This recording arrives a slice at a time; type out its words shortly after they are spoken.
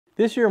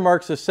This year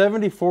marks the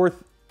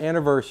 74th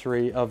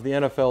anniversary of the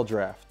NFL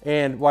Draft.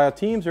 And while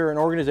teams and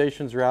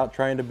organizations are out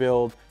trying to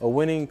build a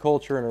winning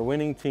culture and a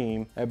winning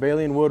team, at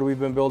Bailey & Wood we've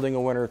been building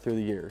a winner through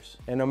the years.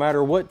 And no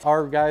matter what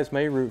our guys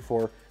may root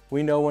for,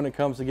 we know when it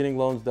comes to getting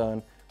loans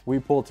done, we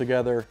pull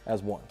together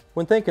as one.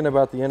 When thinking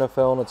about the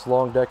NFL and its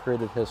long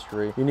decorated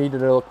history, you need to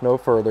look no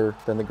further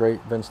than the great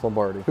Vince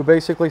Lombardi, who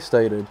basically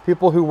stated,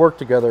 people who work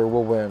together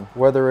will win,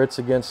 whether it's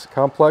against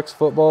complex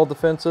football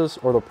defenses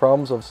or the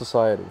problems of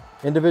society.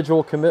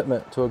 Individual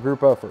commitment to a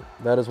group effort,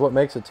 that is what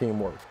makes a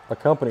team work, a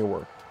company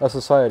work, a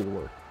society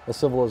work, a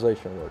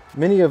civilization work.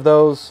 Many of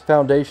those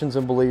foundations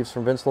and beliefs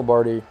from Vince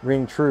Lombardi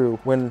ring true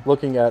when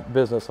looking at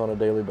business on a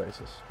daily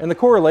basis. And the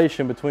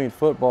correlation between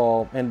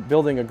football and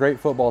building a great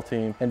football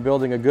team and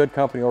building a good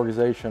company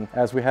organization,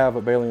 as we have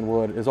at Bailey &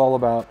 Wood, is all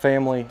about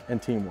family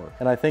and teamwork.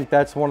 And I think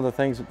that's one of the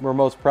things we're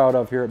most proud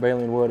of here at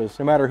Bailey & Wood is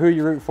no matter who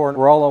you root for,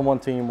 we're all on one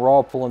team, we're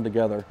all pulling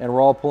together, and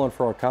we're all pulling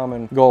for a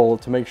common goal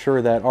to make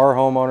sure that our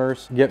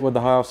homeowners get with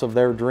the house of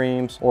their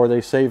dreams or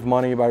they save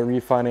money by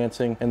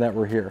refinancing and that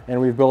we're here.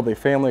 And we've built a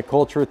family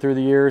culture through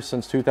the years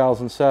since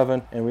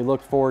 2007, and we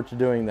look forward to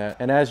doing that.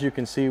 And as you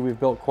can see, we've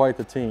built quite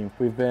the team.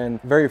 We've been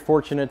very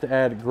fortunate to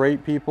add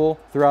great people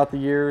throughout the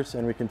years,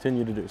 and we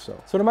continue to do so.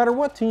 So no matter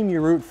what team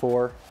you root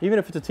for, even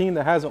if it's a team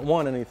that hasn't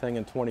won anything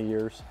in 20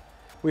 years,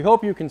 we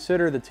hope you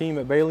consider the team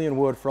at Bailey &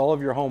 Wood for all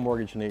of your home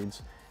mortgage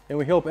needs. And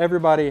we hope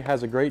everybody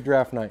has a great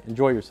draft night.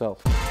 Enjoy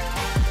yourself.